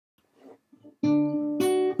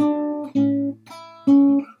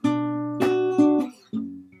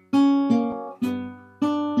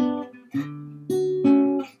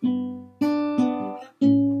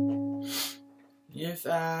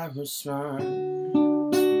or smart. I'd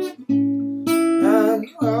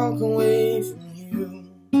walk away from you,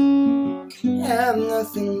 have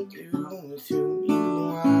nothing to do with who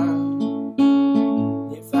you are.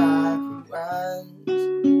 If I was,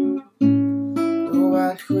 oh,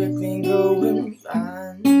 I'd quickly go and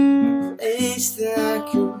find a place that I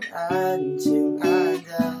could hide until I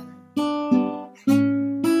die.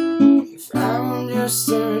 If I were just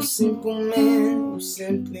a simple man who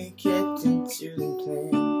simply kept into the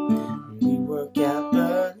plan, and we'd work out,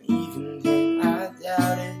 but even then I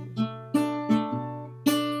doubt it.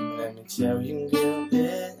 Let me tell you, girl,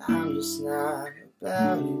 that I'm just not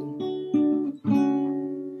about it.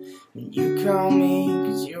 When you call me,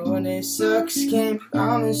 cause your day sucks, can't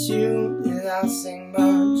promise you that I'll say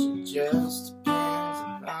much. It just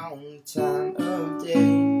depends on the time of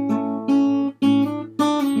day.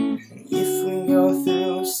 And if we go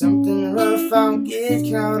through something rough, I'll get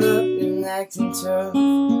caught up in acting tough,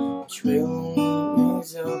 which will only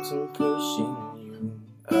result in pushing you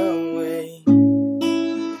away.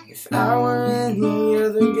 If I were any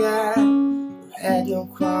other guy who had no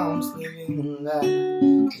qualms living a life,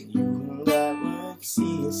 then you and I would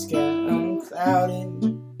see a sky unclouded.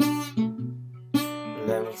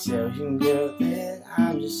 Let me tell you, girl, that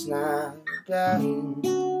I'm just not about it.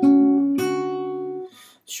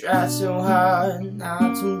 Try so hard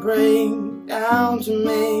not to break down, to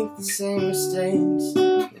make the same mistakes.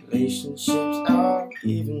 Relationships are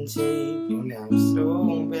give and take, and I'm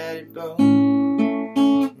so bad at both.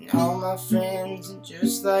 All my friends are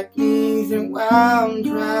just like me, they're wild and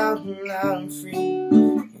proud and loud and free.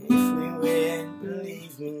 And if we win,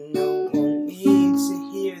 believe me, no one needs to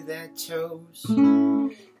hear that toast.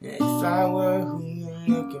 And if I were who you're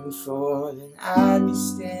looking for, then I'd be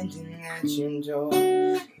standing at your door.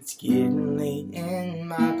 It's getting late and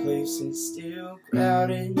my place is still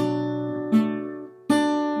crowded.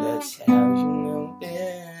 That's how you know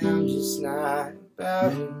that I'm just not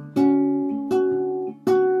about it.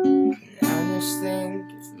 Think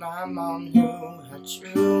if my mom knew how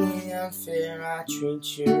truly unfair I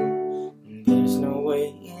treat you, and there's no way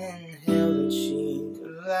in hell that she'd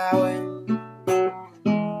allow it.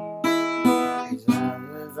 Cause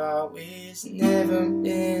I've always never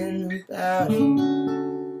been about it.